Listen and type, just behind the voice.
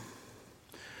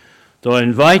So I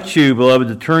invite you, beloved,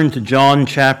 to turn to John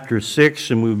chapter 6,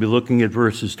 and we'll be looking at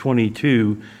verses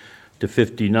 22 to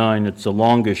 59. It's a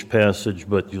longish passage,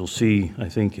 but you'll see, I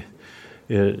think,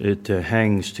 it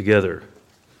hangs together.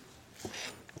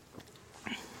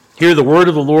 Hear the word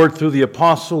of the Lord through the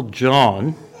Apostle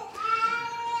John.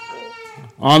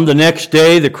 On the next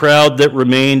day, the crowd that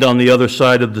remained on the other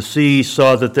side of the sea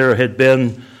saw that there had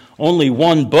been only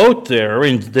one boat there,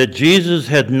 and that Jesus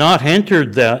had not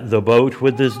entered the boat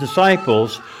with his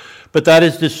disciples, but that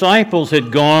his disciples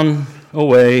had gone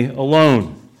away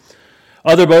alone.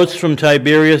 Other boats from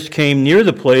Tiberias came near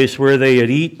the place where they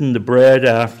had eaten the bread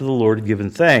after the Lord had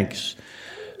given thanks.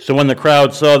 So when the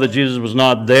crowd saw that Jesus was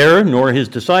not there, nor his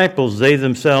disciples, they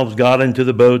themselves got into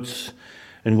the boats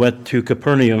and went to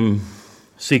Capernaum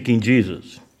seeking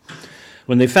Jesus.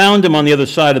 When they found him on the other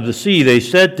side of the sea, they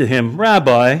said to him,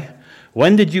 "Rabbi,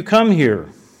 when did you come here?"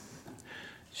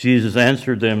 Jesus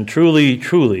answered them, "Truly,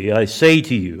 truly, I say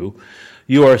to you,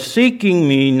 you are seeking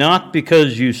me not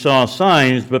because you saw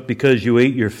signs, but because you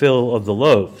ate your fill of the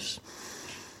loaves.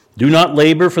 Do not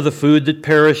labor for the food that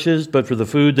perishes, but for the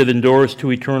food that endures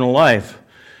to eternal life,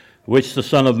 which the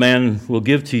Son of Man will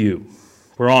give to you.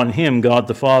 For on him God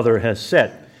the Father has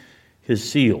set his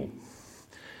seal."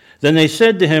 Then they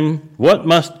said to him, "What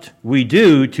must we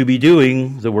do to be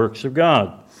doing the works of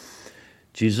God?"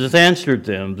 Jesus answered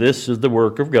them, "This is the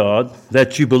work of God,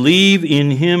 that you believe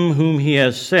in him whom he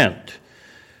has sent."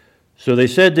 So they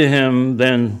said to him,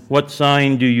 "Then what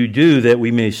sign do you do that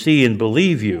we may see and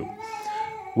believe you?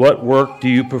 What work do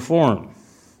you perform?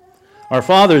 Our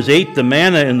fathers ate the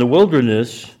manna in the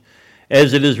wilderness,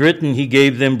 as it is written, he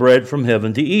gave them bread from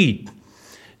heaven to eat."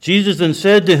 Jesus then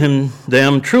said to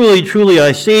them, "Truly, truly,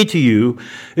 I say to you,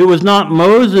 it was not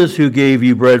Moses who gave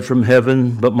you bread from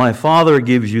heaven, but my Father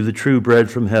gives you the true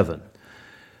bread from heaven.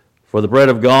 For the bread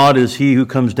of God is he who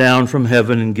comes down from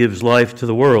heaven and gives life to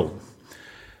the world."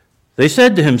 They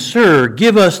said to him, "Sir,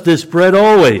 give us this bread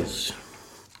always."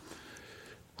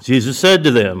 Jesus said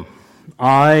to them,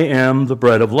 "I am the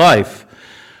bread of life.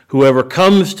 Whoever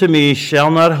comes to me shall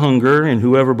not hunger, and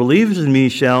whoever believes in me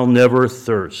shall never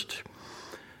thirst.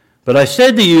 But I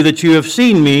said to you that you have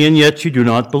seen me, and yet you do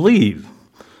not believe.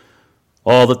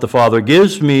 All that the Father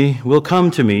gives me will come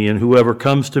to me, and whoever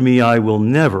comes to me I will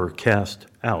never cast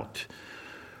out.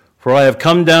 For I have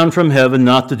come down from heaven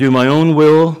not to do my own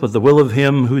will, but the will of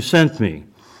him who sent me.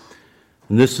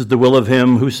 And this is the will of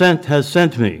him who has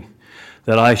sent me,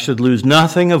 that I should lose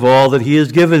nothing of all that he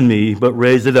has given me, but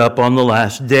raise it up on the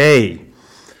last day.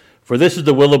 For this is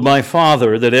the will of my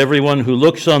Father, that everyone who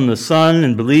looks on the Son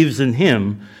and believes in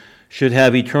him should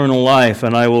have eternal life,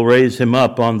 and I will raise him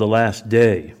up on the last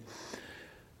day."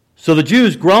 So the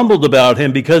Jews grumbled about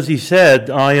him because he said,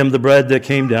 "I am the bread that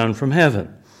came down from heaven."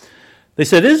 They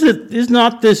said, Is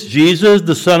not this Jesus,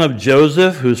 the son of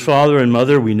Joseph, whose father and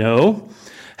mother we know?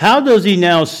 How does he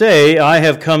now say, 'I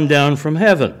have come down from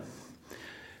heaven'?"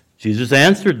 Jesus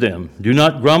answered them, "Do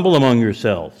not grumble among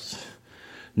yourselves.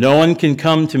 No one can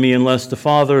come to me unless the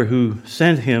Father who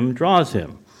sent him draws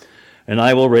him, and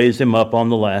I will raise him up on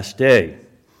the last day.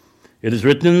 It is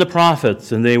written in the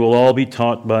prophets, and they will all be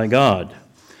taught by God.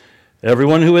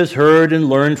 Everyone who has heard and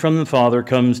learned from the Father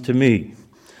comes to me.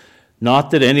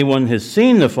 Not that anyone has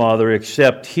seen the Father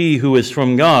except he who is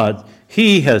from God.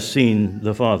 He has seen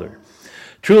the Father.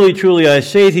 Truly, truly, I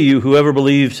say to you, whoever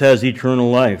believes has eternal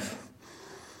life.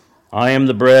 I am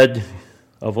the bread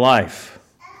of life.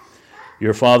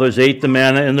 Your fathers ate the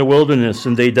manna in the wilderness,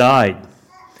 and they died.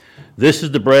 This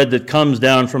is the bread that comes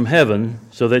down from heaven,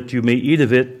 so that you may eat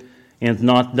of it and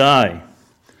not die.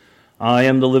 I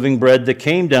am the living bread that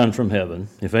came down from heaven.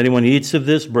 If anyone eats of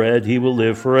this bread, he will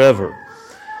live forever.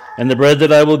 And the bread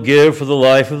that I will give for the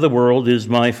life of the world is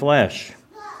my flesh."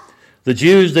 The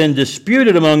Jews then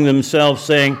disputed among themselves,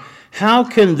 saying, "How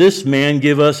can this man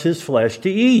give us his flesh to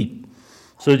eat?"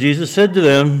 So Jesus said to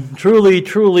them, "Truly,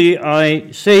 truly, I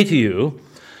say to you,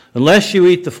 unless you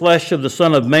eat the flesh of the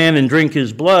Son of Man and drink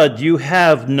his blood, you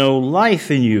have no life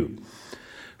in you.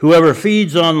 Whoever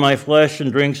feeds on my flesh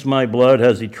and drinks my blood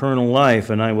has eternal life,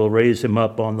 and I will raise him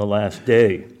up on the last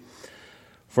day.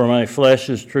 For my flesh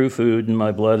is true food, and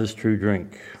my blood is true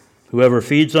drink. Whoever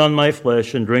feeds on my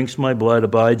flesh and drinks my blood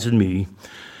abides in me,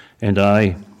 and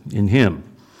I in him.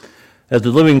 As the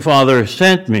living Father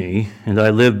sent me, and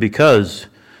I live because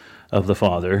of the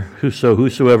Father,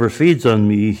 whosoever feeds on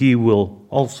me, he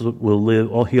also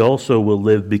will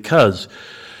live because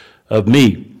of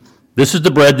me. This is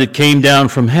the bread that came down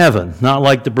from heaven, not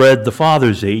like the bread the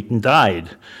fathers ate and died.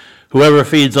 Whoever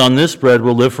feeds on this bread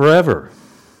will live forever."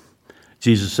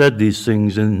 Jesus said these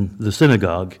things in the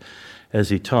synagogue as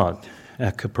he taught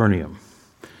at Capernaum.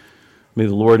 May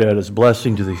the Lord add his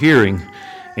blessing to the hearing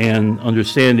and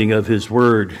understanding of his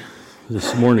word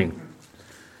this morning.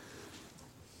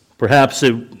 Perhaps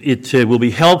it will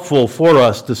be helpful for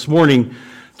us this morning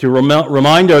to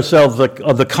remind ourselves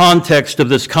of the context of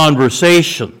this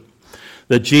conversation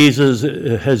that Jesus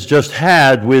has just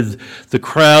had with the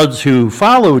crowds who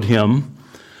followed him,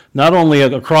 not only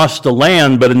across the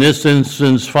land, but in this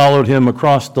instance followed him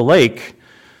across the lake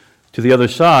to the other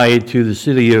side, to the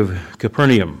city of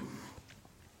Capernaum.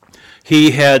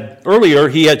 Earlier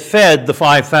he had fed the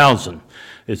 5,000.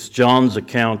 It's John's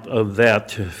account of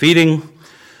that feeding.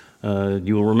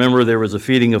 You will remember there was a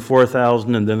feeding of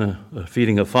 4,000 and then a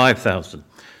feeding of 5,000.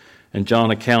 And John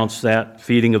accounts that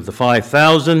feeding of the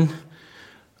 5,000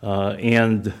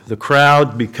 and the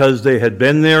crowd, because they had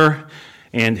been there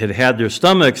and had had their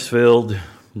stomachs filled,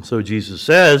 and so Jesus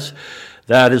says,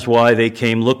 that is why they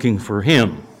came looking for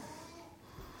him.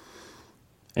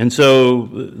 And so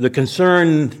the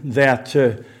concern that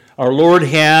our Lord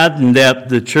had and that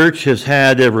the church has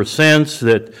had ever since,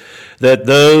 that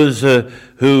those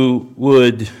who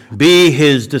would be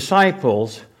his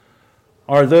disciples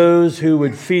are those who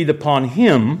would feed upon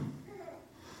him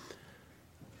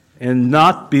and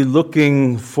not be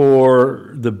looking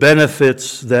for the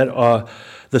benefits that are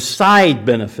the side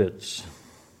benefits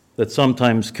that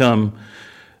sometimes come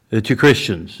to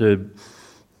Christians.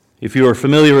 If you are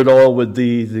familiar at all with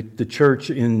the church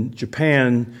in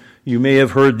Japan, you may have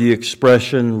heard the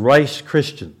expression rice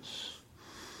Christians.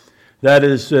 That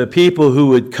is people who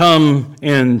would come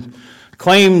and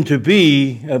claim to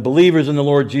be believers in the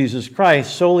Lord Jesus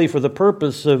Christ solely for the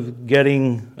purpose of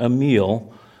getting a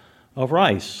meal of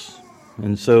rice.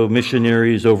 And so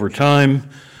missionaries over time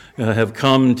have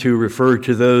come to refer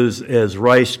to those as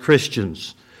rice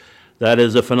Christians. That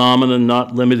is a phenomenon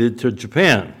not limited to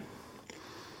Japan.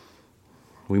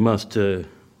 We must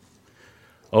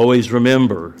always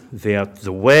remember that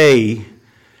the way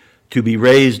to be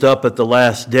raised up at the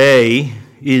last day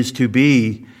is to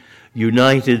be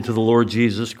united to the Lord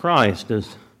Jesus Christ.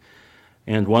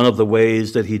 And one of the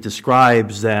ways that he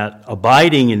describes that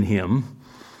abiding in him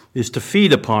is to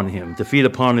feed upon him, to feed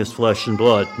upon his flesh and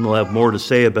blood. And we'll have more to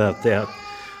say about that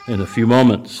in a few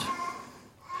moments.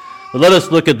 But let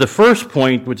us look at the first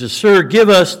point, which is, Sir, give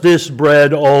us this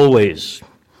bread always.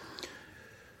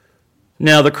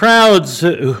 Now, the crowds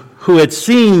who had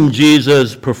seen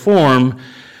Jesus perform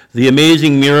the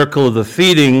amazing miracle of the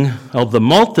feeding of the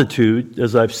multitude,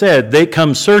 as I've said, they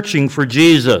come searching for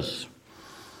Jesus.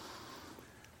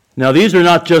 Now, these are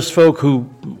not just folk who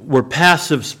were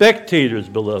passive spectators,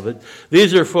 beloved.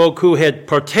 These are folk who had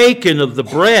partaken of the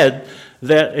bread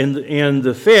and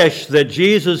the fish that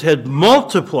Jesus had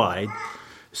multiplied.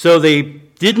 So they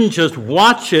didn't just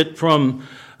watch it from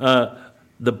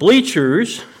the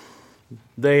bleachers.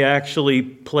 They actually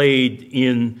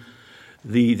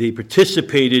they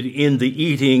participated in the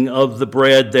eating of the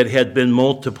bread that had been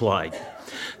multiplied.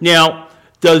 Now,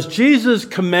 does Jesus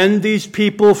commend these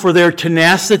people for their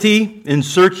tenacity in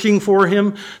searching for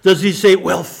him? Does he say,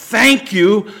 well, thank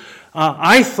you,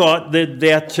 I thought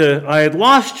that I had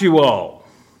lost you all?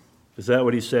 Is that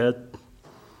what he said?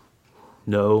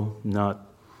 No, not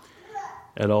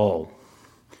at all.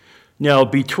 Now,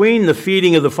 between the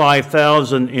feeding of the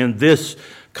 5,000 and this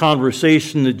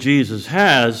conversation that Jesus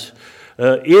has,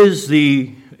 is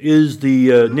the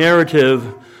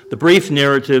narrative, the brief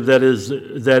narrative that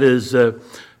is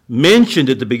mentioned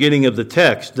at the beginning of the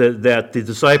text, that the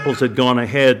disciples had gone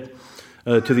ahead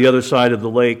to the other side of the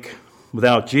lake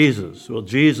without Jesus. Well,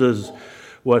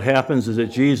 what happens is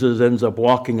that Jesus ends up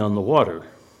walking on the water,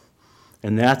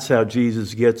 and that's how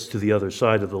Jesus gets to the other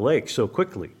side of the lake so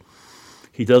quickly.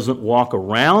 He doesn't walk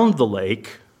around the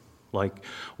lake,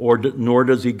 nor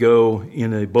does he go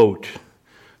in a boat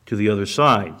to the other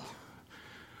side.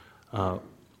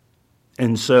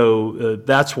 And so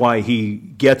that's why he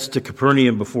gets to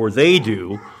Capernaum before they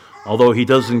do, although he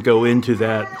doesn't go into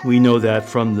that. We know that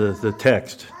from the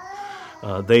text.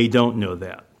 They don't know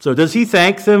that. So does he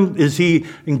thank them? Does he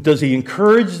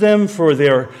encourage them for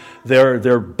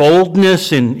their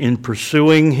boldness in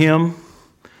pursuing him?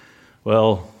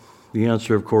 Well, the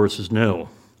answer, of course, is no.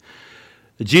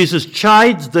 Jesus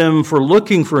chides them for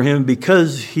looking for him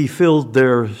because he filled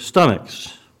their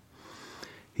stomachs.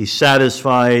 He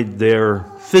satisfied their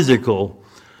physical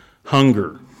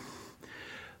hunger.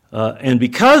 And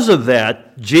because of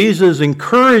that, Jesus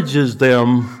encourages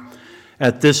them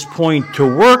at this point to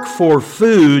work for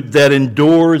food that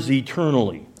endures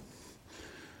eternally.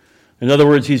 In other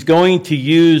words, he's going to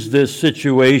use this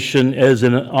situation as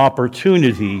an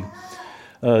opportunity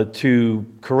to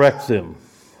correct them,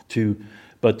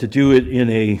 but to do it in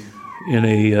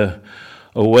a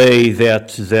a way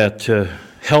that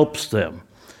helps them.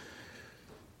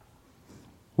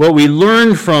 What we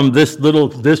learn from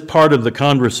this part of the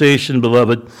conversation,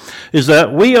 beloved, is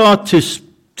that we ought to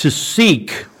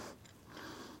seek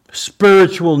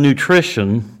spiritual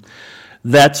nutrition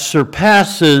that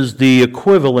surpasses the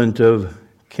equivalent of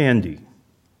candy.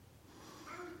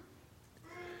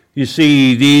 You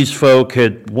see, these folk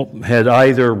had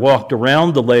either walked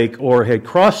around the lake or had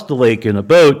crossed the lake in a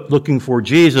boat looking for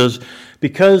Jesus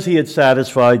because he had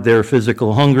satisfied their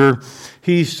physical hunger.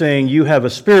 He's saying you have a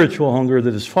spiritual hunger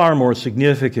that is far more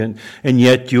significant, and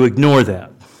yet you ignore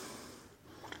that.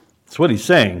 That's what he's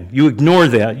saying. You ignore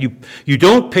that. You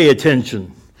don't pay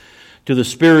attention to the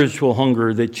spiritual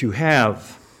hunger that you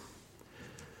have.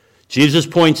 Jesus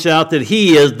points out that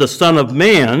he, as the Son of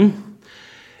Man,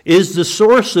 is the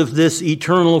source of this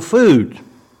eternal food.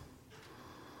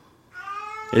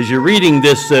 As you're reading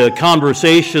this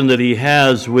conversation that he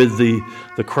has with the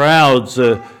crowds,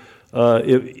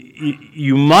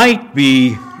 you might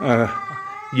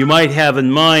have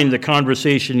in mind the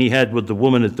conversation he had with the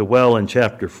woman at the well in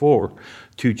chapter 4,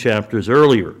 2 chapters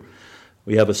earlier.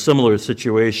 We have a similar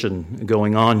situation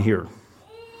going on here.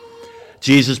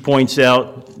 Jesus points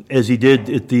out, as he did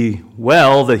at the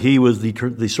well, that he was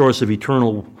the source of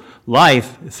eternal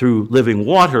life through living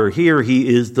water. Here he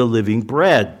is the living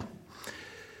bread.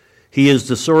 He is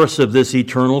the source of this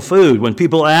eternal food. When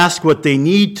people ask what they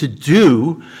need to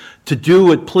do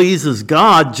what pleases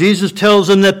God, Jesus tells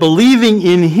them that believing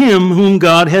in him whom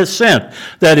God has sent,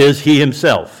 that is, he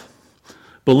himself.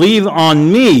 Believe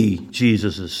on me,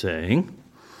 Jesus is saying.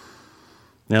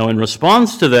 Now, in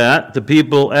response to that, the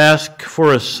people ask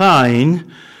for a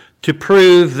sign to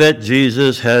prove that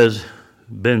Jesus has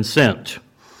been sent.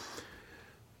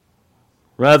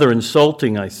 Rather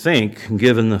insulting, I think,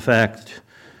 given the fact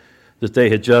that they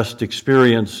had just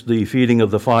experienced the feeding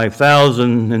of the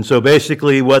 5,000. And so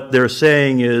basically what they're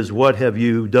saying is, what have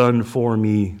you done for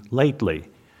me lately?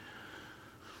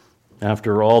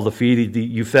 After all the feeding,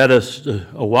 you fed us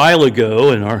a while ago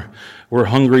and we're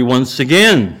hungry once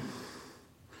again.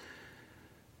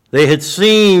 They had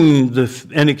seen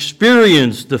and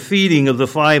experienced the feeding of the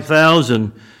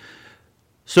 5,000,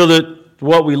 so that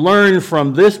what we learn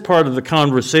from this part of the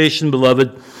conversation,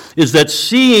 beloved, is that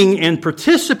seeing and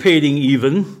participating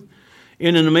even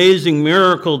in an amazing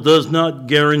miracle does not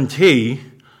guarantee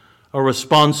a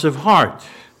responsive heart.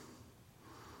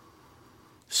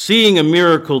 Seeing a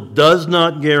miracle does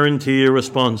not guarantee a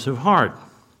responsive heart.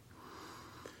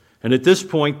 And at this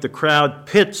point, the crowd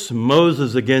pits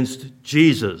Moses against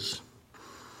Jesus.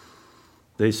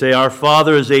 They say, our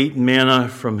fathers ate manna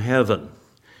from heaven.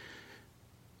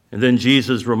 And then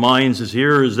Jesus reminds his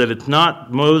hearers that it's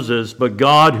not Moses, but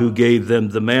God who gave them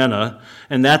the manna.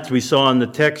 And that we saw in the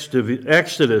text of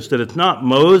Exodus, that it's not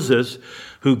Moses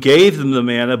who gave them the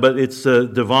manna, but it's a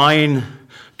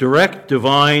direct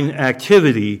divine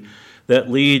activity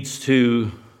that leads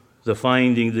to the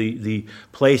finding, the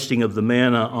placing of the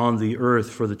manna on the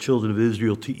earth for the children of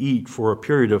Israel to eat for a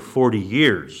period of 40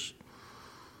 years.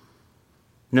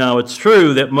 Now, it's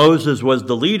true that Moses was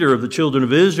the leader of the children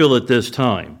of Israel at this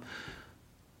time,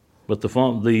 but the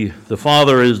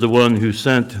Father is the one who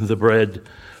sent the bread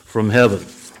from heaven.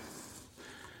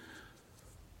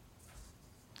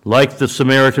 Like the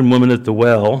Samaritan woman at the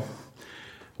well,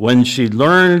 when she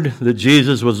learned that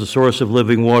Jesus was the source of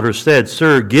living water, said,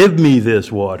 "Sir, give me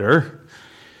this water."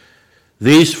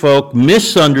 These folk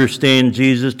misunderstand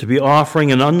Jesus to be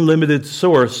offering an unlimited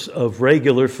source of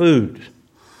regular food.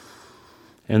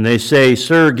 And they say,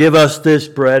 "Sir, give us this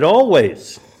bread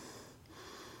always."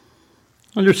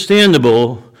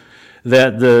 Understandable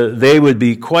that they would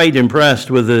be quite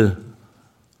impressed with an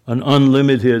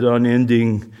unlimited,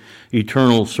 unending,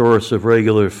 eternal source of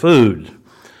regular food.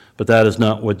 But that is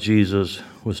not what Jesus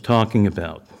was talking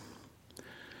about.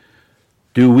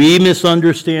 Do we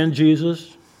misunderstand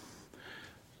Jesus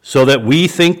so that we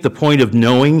think the point of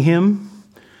knowing him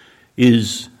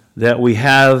is merely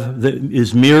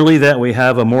that we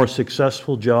have a more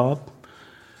successful job,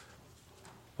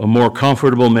 a more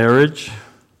comfortable marriage?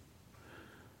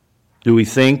 Do we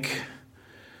think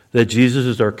that Jesus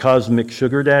is our cosmic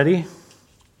sugar daddy?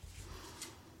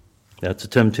 That's a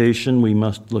temptation we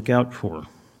must look out for.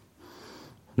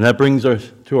 And that brings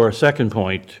us to our second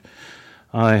point.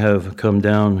 I have come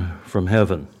down from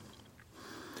heaven.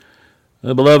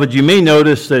 Beloved, you may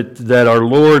notice that our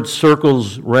Lord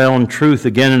circles round truth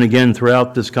again and again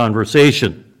throughout this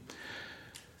conversation.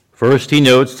 First, he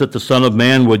notes that the Son of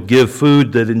Man would give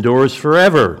food that endures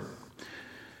forever.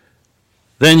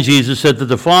 Then Jesus said that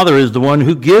the Father is the one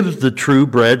who gives the true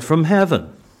bread from heaven.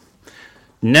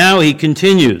 Now he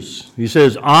continues. He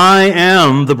says, I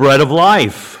am the bread of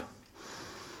life.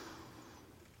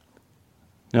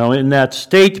 Now, in that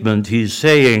statement, he's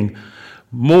saying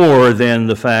more than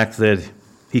the fact that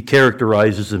he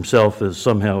characterizes himself as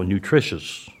somehow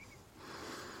nutritious.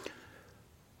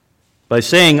 By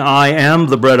saying, I am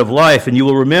the bread of life, and you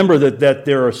will remember that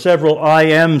there are several I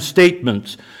am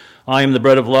statements. I am the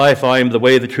bread of life, I am the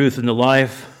way, the truth, and the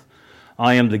life.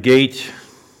 I am the gate.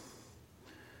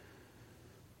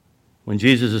 When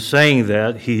Jesus is saying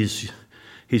that, he's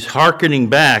hearkening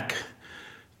back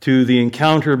to the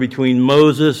encounter between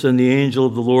Moses and the angel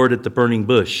of the Lord at the burning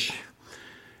bush,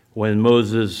 when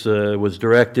Moses was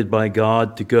directed by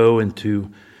God to go and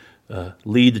to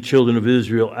lead the children of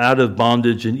Israel out of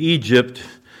bondage in Egypt.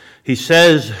 He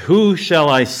says, who shall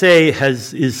I say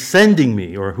is sending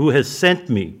me, or who has sent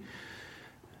me?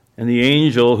 And the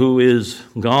angel, who is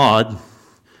God,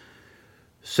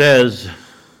 says,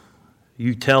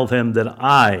 you tell them that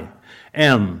I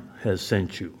am has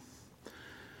sent you.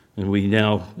 And we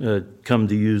now come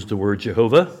to use the word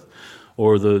Jehovah,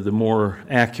 or the more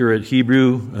accurate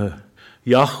Hebrew,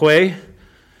 Yahweh.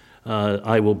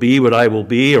 I will be what I will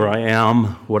be, or I am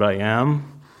what I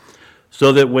am.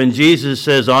 So that when Jesus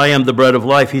says, I am the bread of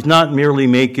life, he's not merely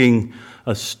making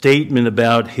a statement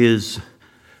about his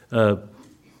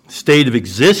state of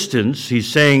existence. He's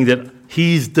saying that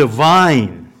he's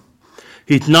divine.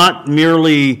 He's not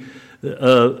merely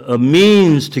a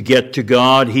means to get to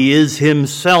God. He is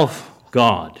himself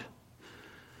God,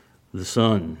 the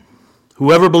Son.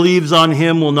 Whoever believes on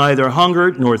him will neither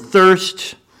hunger nor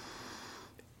thirst.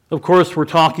 Of course, we're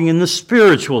talking in the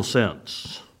spiritual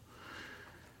sense.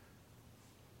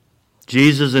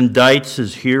 Jesus indicts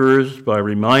his hearers by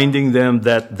reminding them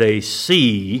that they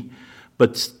see,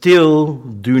 but still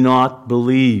do not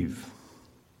believe.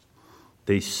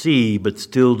 They see, but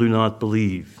still do not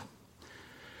believe.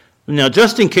 Now,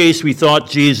 just in case we thought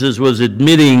Jesus was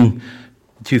admitting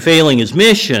to failing his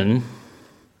mission,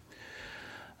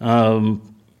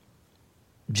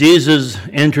 Jesus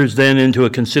enters then into a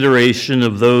consideration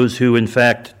of those who in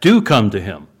fact do come to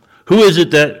him. Who is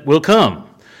it that will come?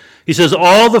 He says,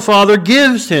 all the Father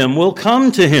gives him will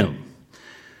come to him.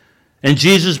 And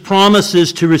Jesus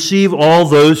promises to receive all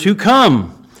those who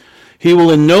come. He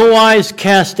will in no wise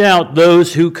cast out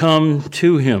those who come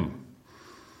to him.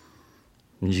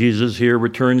 And Jesus here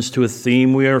returns to a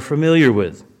theme we are familiar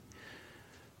with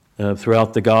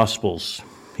throughout the Gospels.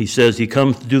 He says he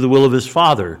comes to do the will of his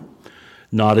Father,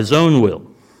 not his own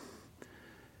will.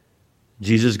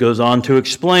 Jesus goes on to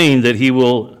explain that he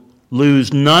will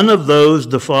lose none of those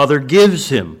the Father gives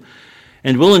him,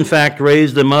 and will in fact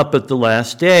raise them up at the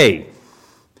last day.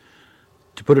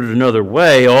 To put it another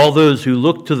way, all those who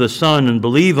look to the Son and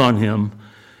believe on him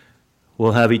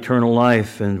will have eternal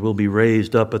life and will be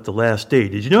raised up at the last day.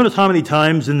 Did you notice how many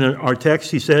times in our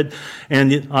text he said,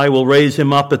 and I will raise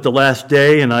him up at the last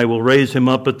day, and I will raise him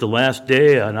up at the last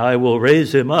day, and I will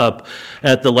raise him up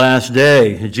at the last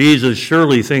day. Jesus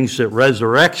surely thinks that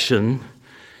resurrection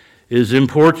is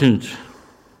important.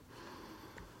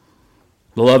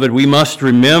 Beloved, we must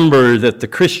remember that the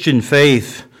Christian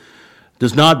faith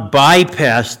does not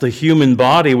bypass the human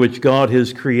body which God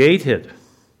has created.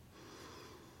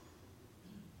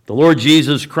 The Lord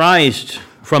Jesus Christ,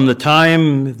 from the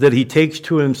time that he takes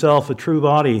to himself a true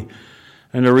body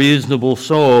and a reasonable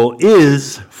soul,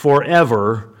 is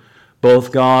forever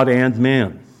both God and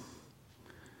man.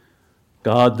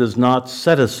 God does not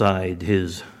set aside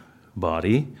his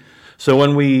body. So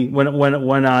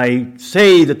when I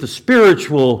say that the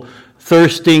spiritual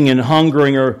thirsting and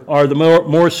hungering are the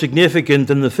more significant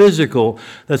than the physical,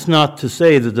 that's not to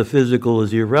say that the physical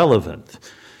is irrelevant.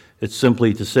 It's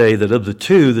simply to say that of the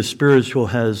two, the spiritual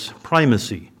has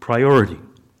priority.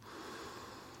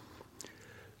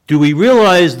 Do we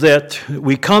realize that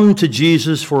we come to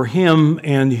Jesus for him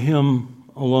and him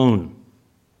alone?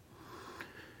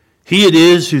 He it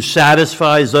is who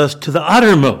satisfies us to the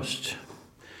uttermost.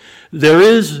 There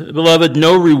is, beloved,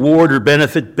 no reward or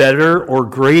benefit better or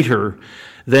greater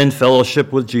than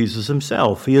fellowship with Jesus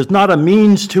himself. He is not a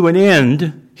means to an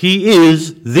end. He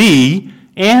is the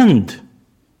end.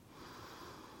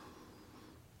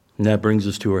 And that brings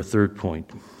us to our third point.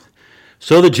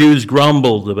 So the Jews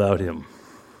grumbled about him.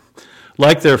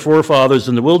 Like their forefathers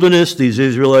in the wilderness, these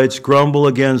Israelites grumble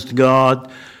against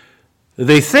God.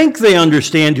 They think they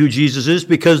understand who Jesus is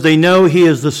because they know he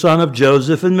is the son of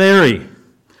Joseph and Mary,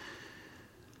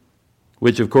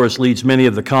 which of course leads many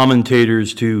of the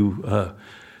commentators to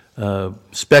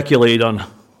speculate on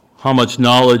how much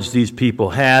knowledge these people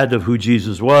had of who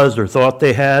Jesus was, or thought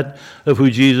they had of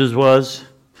who Jesus was.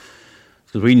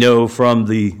 Because we know from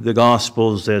the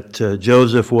Gospels that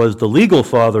Joseph was the legal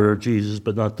father of Jesus,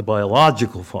 but not the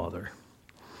biological father.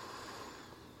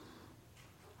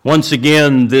 Once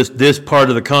again, this part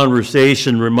of the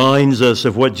conversation reminds us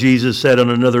of what Jesus said on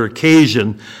another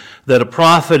occasion, that a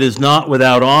prophet is not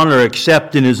without honor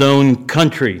except in his own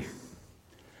country,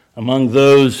 among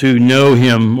those who know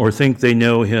him or think they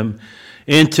know him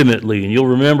intimately. And you'll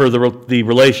remember the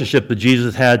relationship that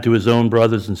Jesus had to his own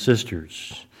brothers and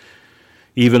sisters.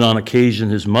 Even on occasion,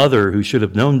 his mother, who should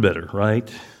have known better, right?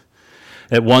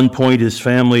 At one point, his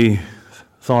family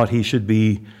thought he should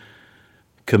be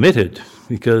committed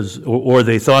or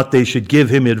they thought they should give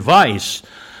him advice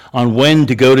on when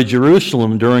to go to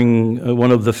Jerusalem during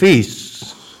one of the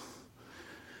feasts.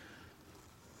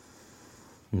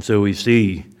 And so we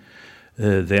see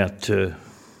that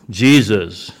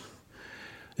Jesus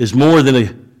is more than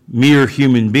a mere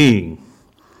human being.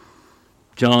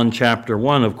 John chapter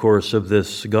 1, of course, of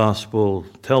this gospel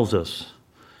tells us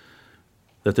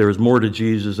that there is more to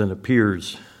Jesus than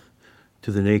appears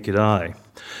to the naked eye.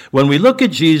 When we look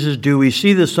at Jesus, do we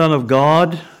see the Son of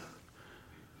God,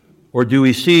 or do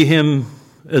we see him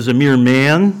as a mere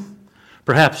man,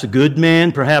 perhaps a good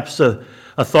man, perhaps a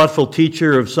thoughtful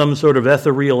teacher of some sort of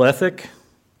ethereal ethic?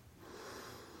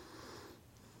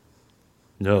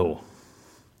 No.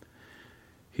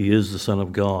 He is the Son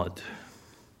of God.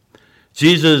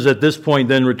 Jesus at this point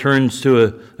then returns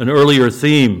to an earlier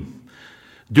theme.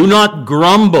 Do not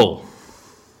grumble.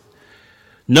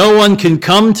 No one can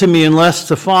come to me unless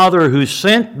the Father who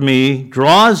sent me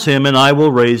draws him, and I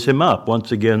will raise him up.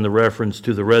 Once again, the reference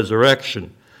to the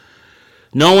resurrection.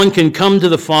 No one can come to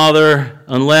the Father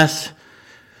unless,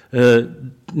 no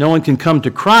one can come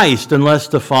to Christ unless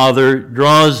the Father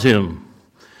draws him.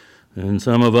 And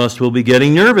some of us will be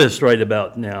getting nervous right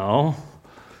about now.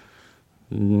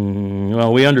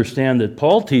 Well, we understand that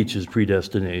Paul teaches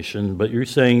predestination, but you're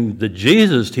saying that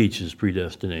Jesus teaches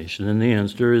predestination, and the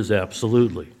answer is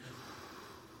absolutely.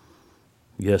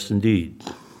 Yes, indeed.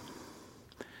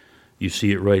 You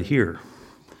see it right here.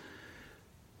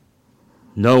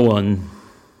 No one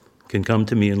can come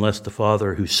to me unless the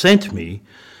Father who sent me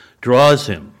draws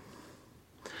him.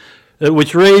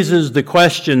 Which raises the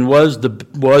question, was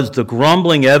the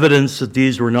grumbling evidence that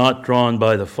these were not drawn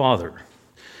by the Father?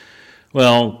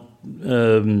 Well,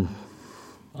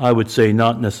 I would say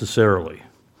not necessarily.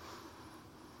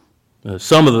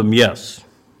 Some of them, yes.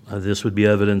 This would be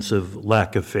evidence of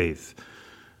lack of faith.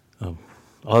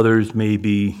 Others may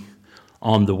be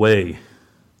on the way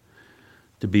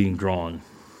to being drawn.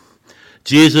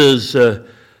 Jesus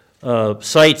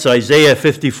cites Isaiah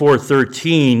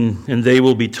 54:13, and they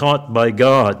will be taught by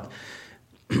God.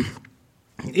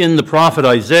 In the prophet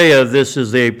Isaiah, this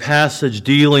is a passage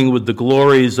dealing with the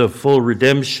glories of full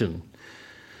redemption.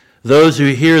 Those who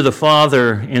hear the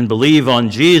Father and believe on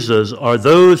Jesus are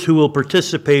those who will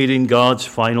participate in God's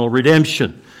final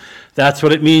redemption. That's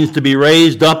what it means to be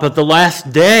raised up at the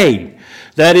last day.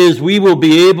 That is, we will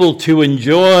be able to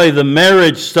enjoy the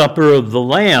marriage supper of the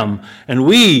Lamb, and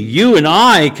you and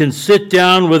I, can sit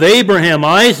down with Abraham,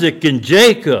 Isaac, and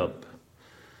Jacob,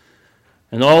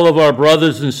 and all of our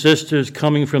brothers and sisters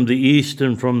coming from the east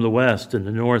and from the west and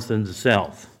the north and the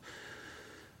south.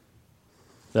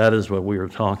 That is what we are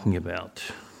talking about.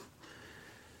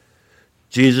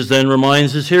 Jesus then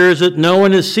reminds us here is that no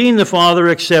one has seen the Father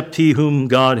except he whom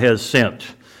God has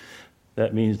sent.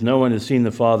 That means no one has seen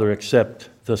the Father except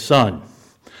the Son.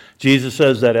 Jesus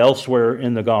says that elsewhere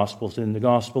in the Gospels. In the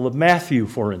Gospel of Matthew,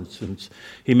 for instance,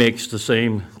 he makes the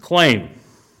same claim,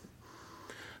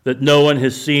 that no one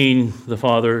has seen the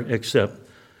Father except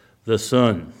the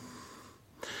Son.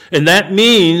 And that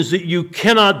means that you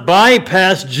cannot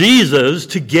bypass Jesus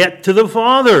to get to the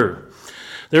Father.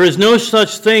 There is no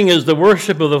such thing as the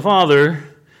worship of the Father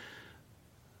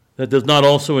that does not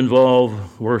also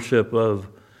involve worship of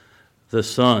the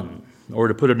Son. Or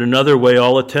to put it another way,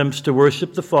 all attempts to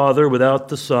worship the Father without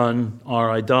the Son are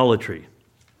idolatry.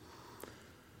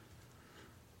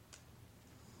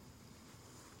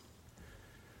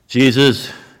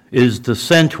 Jesus is the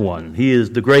sent one. He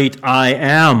is the great I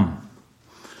am.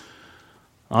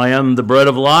 I am the bread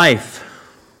of life.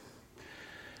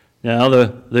 Now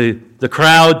the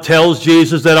crowd tells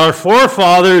Jesus that our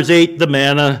forefathers ate the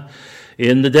manna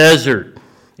in the desert.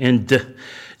 And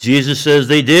Jesus says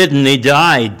they did, and they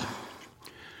died.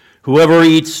 Whoever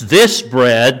eats this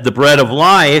bread, the bread of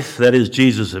life, that is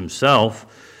Jesus himself,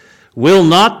 will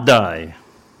not die.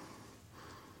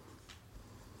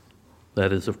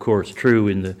 That is, of course, true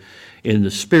in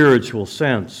the spiritual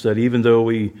sense, that even though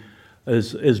we,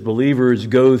 as believers,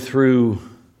 go through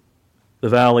the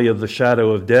valley of the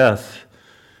shadow of death,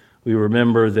 we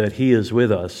remember that he is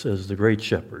with us as the great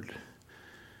shepherd.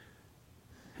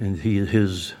 And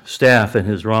his staff and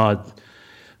his rod,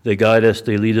 they guide us,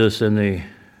 they lead us, and they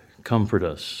comfort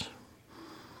us.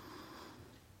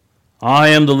 I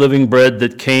am the living bread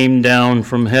that came down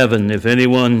from heaven. If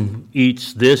anyone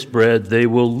eats this bread, they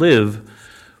will live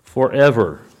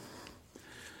forever.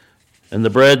 And the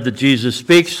bread that Jesus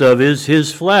speaks of is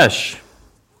his flesh.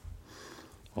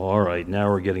 All right,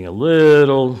 now we're getting a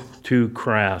little too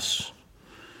crass,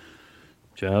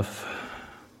 Jeff.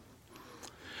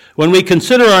 When we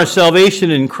consider our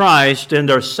salvation in Christ and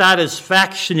our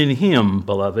satisfaction in him,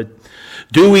 beloved,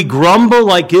 do we grumble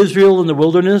like Israel in the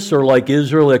wilderness or like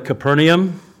Israel at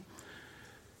Capernaum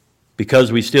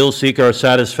because we still seek our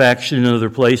satisfaction in other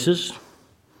places?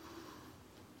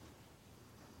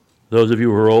 Those of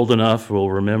you who are old enough will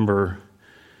remember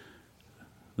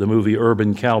the movie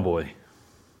Urban Cowboy.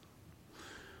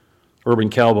 Urban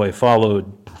Cowboy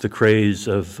followed the craze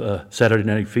of Saturday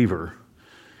Night Fever.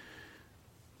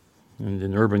 And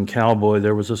in Urban Cowboy,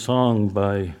 there was a song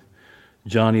by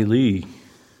Johnny Lee,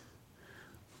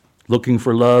 looking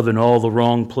for love in all the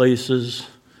wrong places,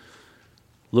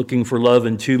 looking for love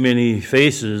in too many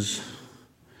faces.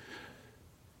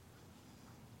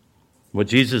 What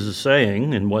Jesus is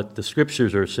saying and what the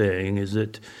scriptures are saying is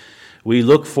that we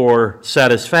look for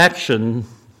satisfaction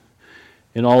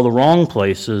in all the wrong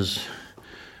places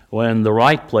when the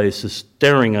right place is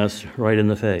staring us right in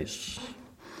the face.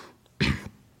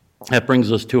 That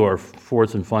brings us to our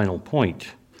fourth and final point.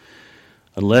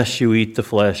 Unless you eat the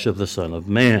flesh of the Son of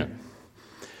Man.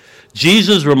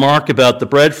 Jesus' remark about the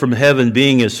bread from heaven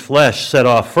being his flesh set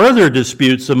off further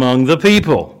disputes among the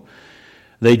people.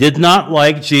 They did not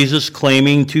like Jesus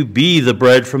claiming to be the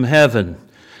bread from heaven.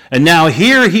 And now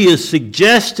here he is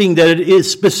suggesting that it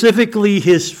is specifically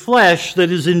his flesh that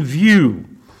is in view.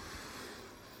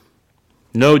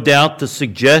 No doubt the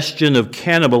suggestion of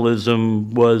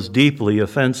cannibalism was deeply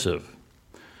offensive.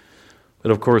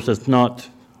 But of course, that's not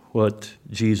what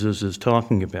Jesus is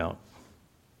talking about,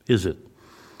 is it?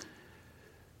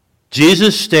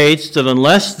 Jesus states that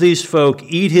unless these folk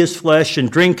eat his flesh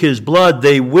and drink his blood,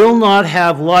 they will not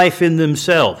have life in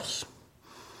themselves.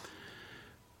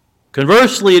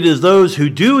 Conversely, it is those who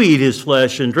do eat his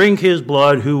flesh and drink his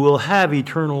blood who will have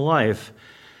eternal life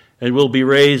and will be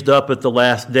raised up at the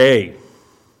last day.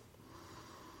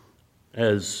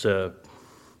 As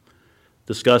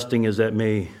disgusting as that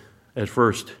may at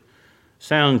first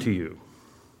sound to you.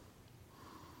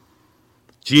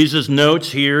 Jesus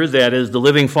notes here that as the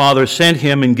living Father sent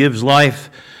him and gives life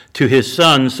to his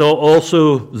Son, so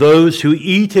also those who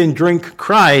eat and drink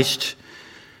Christ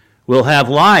will have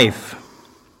life.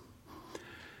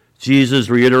 Jesus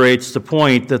reiterates the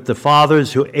point that the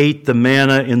fathers who ate the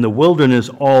manna in the wilderness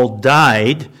all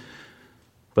died,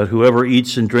 but whoever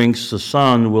eats and drinks the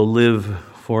Son will live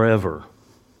forever.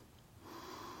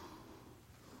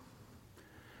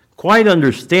 Quite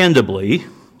understandably,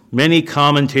 many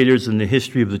commentators in the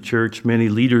history of the church, many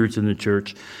leaders in the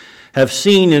church, have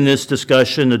seen in this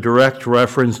discussion a direct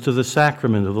reference to the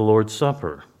sacrament of the Lord's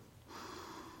Supper.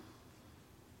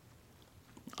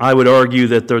 I would argue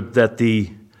that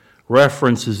the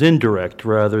reference is indirect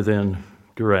rather than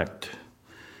direct.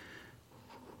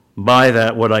 By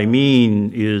that, what I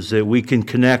mean is that we can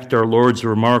connect our Lord's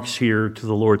remarks here to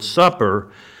the Lord's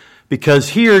Supper, because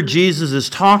here Jesus is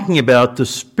talking about the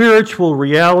spiritual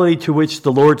reality to which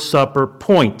the Lord's Supper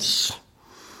points.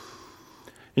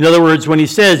 In other words, when he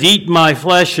says, "Eat my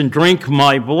flesh and drink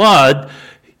my blood,"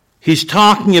 he's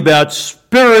talking about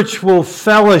spiritual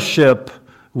fellowship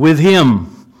with him.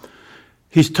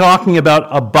 He's talking about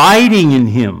abiding in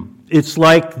him. It's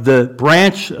like the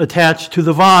branch attached to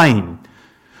the vine.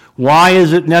 Why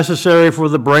is it necessary for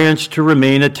the branch to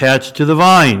remain attached to the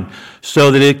vine?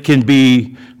 So that it can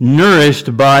be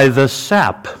nourished by the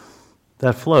sap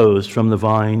that flows from the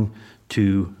vine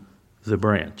to the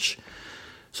branch.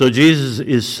 So Jesus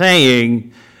is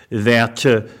saying that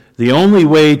the only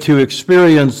way to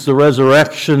experience the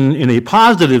resurrection in a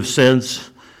positive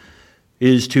sense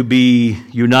is to be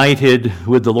united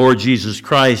with the Lord Jesus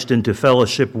Christ and to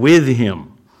fellowship with him.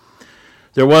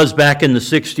 There was, back in the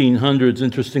 1600s,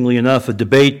 interestingly enough, a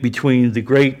debate between the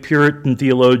great Puritan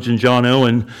theologian John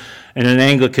Owen and an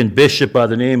Anglican bishop by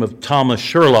the name of Thomas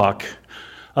Sherlock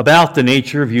about the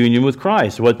nature of union with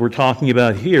Christ, what we're talking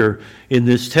about here in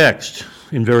this text,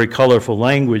 in very colorful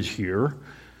language here.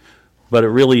 But it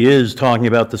really is talking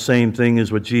about the same thing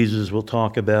as what Jesus will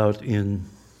talk about in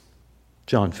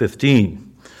John 15.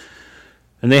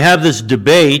 And they have this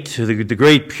debate, the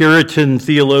great Puritan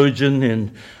theologian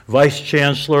and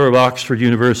vice-chancellor of Oxford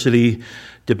University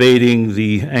debating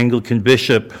the Anglican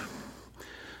bishop.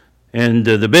 And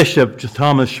the bishop,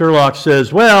 Thomas Sherlock,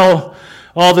 says, well,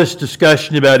 all this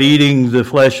discussion about eating the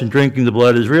flesh and drinking the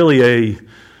blood is really a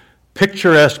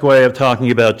picturesque way of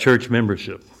talking about church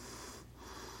membership.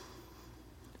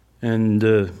 And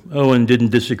Owen didn't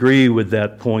disagree with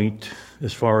that point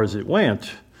as far as it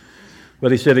went.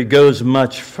 But he said it goes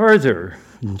much further.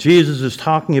 Jesus is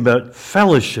talking about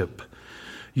fellowship,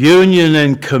 union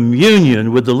and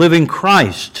communion with the living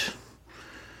Christ.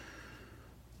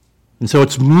 And so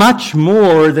it's much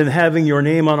more than having your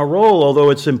name on a roll, although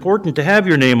it's important to have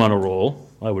your name on a roll,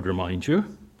 I would remind you.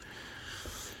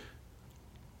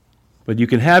 But you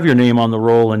can have your name on the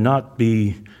roll and not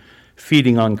be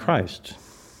feeding on Christ.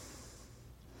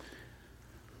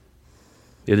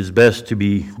 It is best to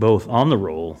be both on the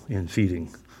roll and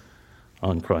feeding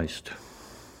on Christ.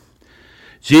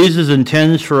 Jesus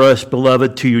intends for us,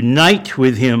 beloved, to unite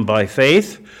with him by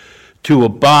faith, to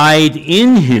abide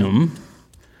in him,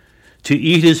 to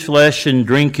eat his flesh and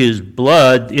drink his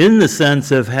blood in the sense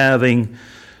of having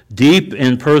deep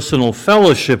and personal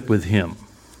fellowship with him.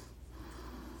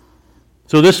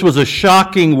 So this was a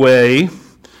shocking way,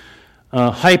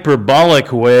 a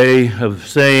hyperbolic way of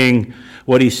saying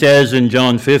what he says in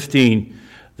John 15,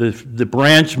 the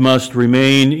branch must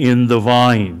remain in the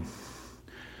vine.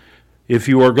 If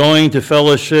you are going to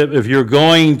fellowship, if you're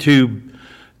going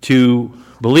to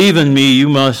believe in me, you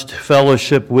must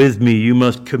fellowship with me. You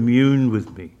must commune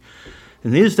with me.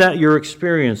 And is that your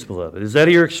experience, beloved? Is that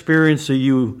your experience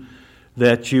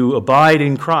that you abide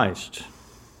in Christ?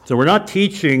 So we're not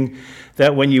teaching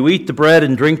that when you eat the bread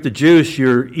and drink the juice,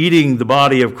 you're eating the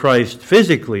body of Christ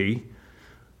physically,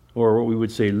 or what we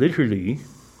would say literally,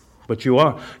 but you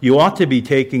ought to be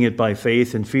taking it by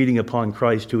faith and feeding upon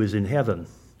Christ who is in heaven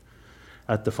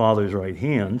at the Father's right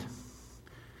hand.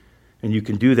 And you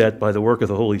can do that by the work of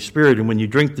the Holy Spirit. And when you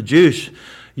drink the juice,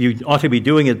 you ought to be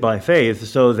doing it by faith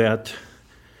so that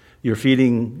you're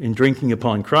feeding and drinking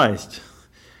upon Christ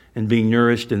and being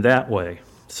nourished in that way.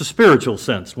 It's a spiritual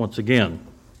sense, once again.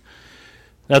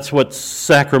 That's what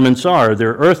sacraments are.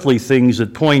 They're earthly things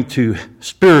that point to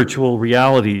spiritual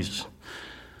realities.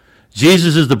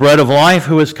 Jesus is the bread of life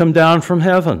who has come down from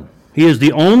heaven. He is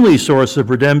the only source of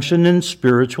redemption and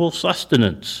spiritual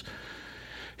sustenance.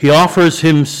 He offers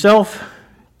himself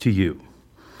to you.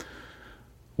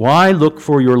 Why look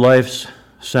for your life's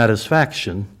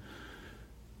satisfaction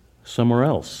somewhere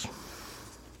else?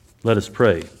 Let us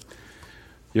pray.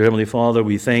 Dear Heavenly Father,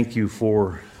 we thank you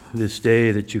for this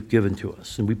day that you've given to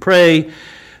us. And we pray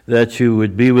that you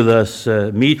would be with us,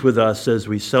 meet with us as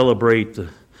we celebrate the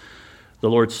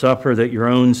Lord's Supper that your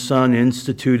own Son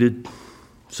instituted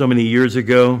so many years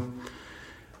ago,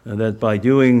 that by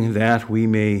doing that we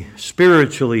may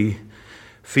spiritually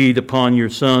feed upon your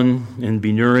Son and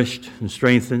be nourished and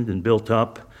strengthened and built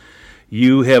up.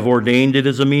 You have ordained it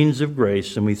as a means of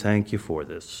grace, and we thank you for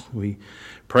this. We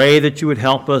pray that you would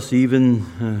help us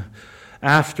even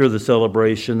after the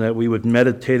celebration, that we would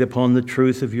meditate upon the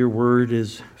truth of your word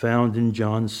as found in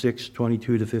John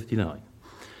 6:22-59.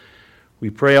 We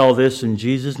pray all this in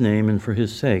Jesus' name and for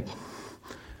his sake.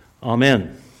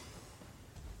 Amen.